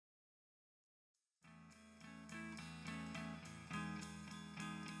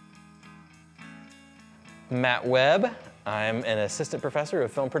Matt Webb. I'm an assistant professor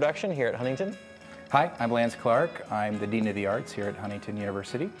of film production here at Huntington. Hi, I'm Lance Clark. I'm the Dean of the Arts here at Huntington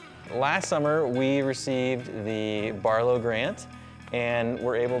University. Last summer, we received the Barlow Grant and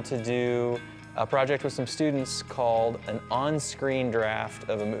were able to do a project with some students called an on-screen draft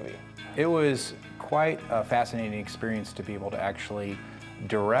of a movie. It was quite a fascinating experience to be able to actually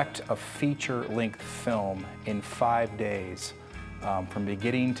direct a feature-length film in 5 days from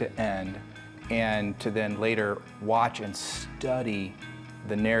beginning to end, and to then later watch and study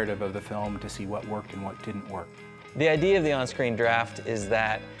the narrative of the film to see what worked and what didn't work. The idea of the on-screen draft is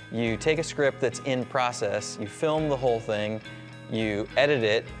that you take a script that's in process, you film the whole thing, you edit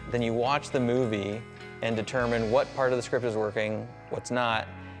it, then you watch the movie and determine what part of the script is working, what's not,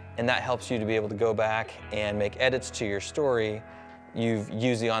 and that helps you to be able to go back and make edits to your story. You've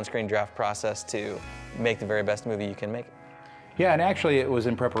used the on-screen draft process to make the very best movie you can make. Yeah, and actually it was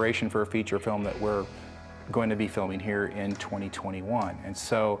in preparation for a feature film that we're going to be filming here in 2021. And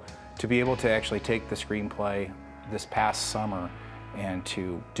so to be able to actually take the screenplay this past summer and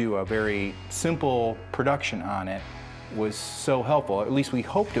to do a very simple production on it was so helpful. At least we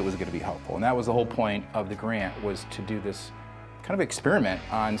hoped it was going to be helpful. And that was the whole point of the grant, was to do this kind of experiment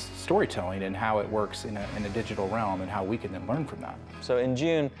on storytelling and how it works in a digital realm and how we can then learn from that. So in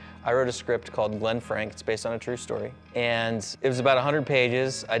June, I wrote a script called Glenn Frank. It's based on a true story. And it was about 100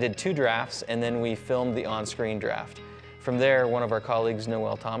 pages. I did 2 drafts, and then we filmed the on-screen draft. From there, one of our colleagues,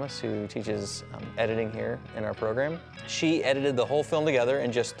 Noelle Thomas, who teaches editing here in our program, she edited the whole film together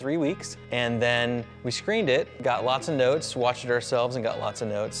in just 3 weeks. And then we screened it, got lots of notes, watched it ourselves and got lots of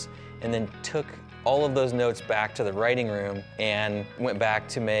notes, and then took all of those notes back to the writing room and went back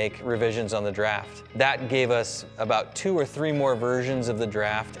to make revisions on the draft. That gave us about 2 or 3 more versions of the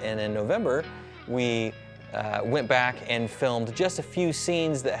draft, and in November, we went back and filmed just a few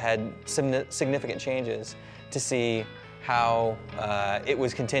scenes that had some significant changes to see how it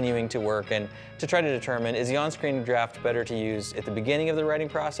was continuing to work and to try to determine, is the on-screen draft better to use at the beginning of the writing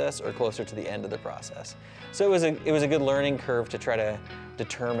process or closer to the end of the process? So it was a good learning curve to try to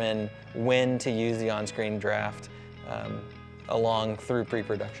determine when to use the on-screen draft along through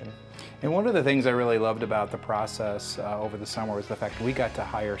pre-production. And one of the things I really loved about the process over the summer was the fact we got to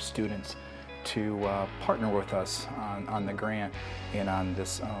hire students to partner with us on the grant and on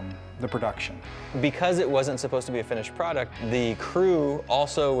this the production. Because it wasn't supposed to be a finished product, the crew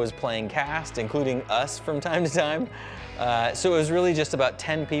also was playing cast, including us from time to time. So it was really just about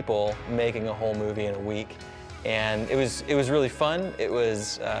 10 people making a whole movie in a week. And it was really fun. It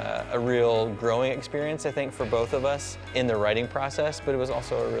was a real growing experience, I think, for both of us in the writing process, but it was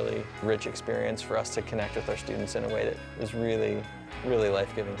also a really rich experience for us to connect with our students in a way that was really, really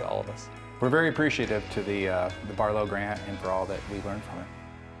life-giving to all of us. We're very appreciative to the Barlow Grant and for all that we learned from it.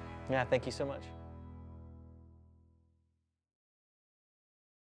 Yeah, thank you so much.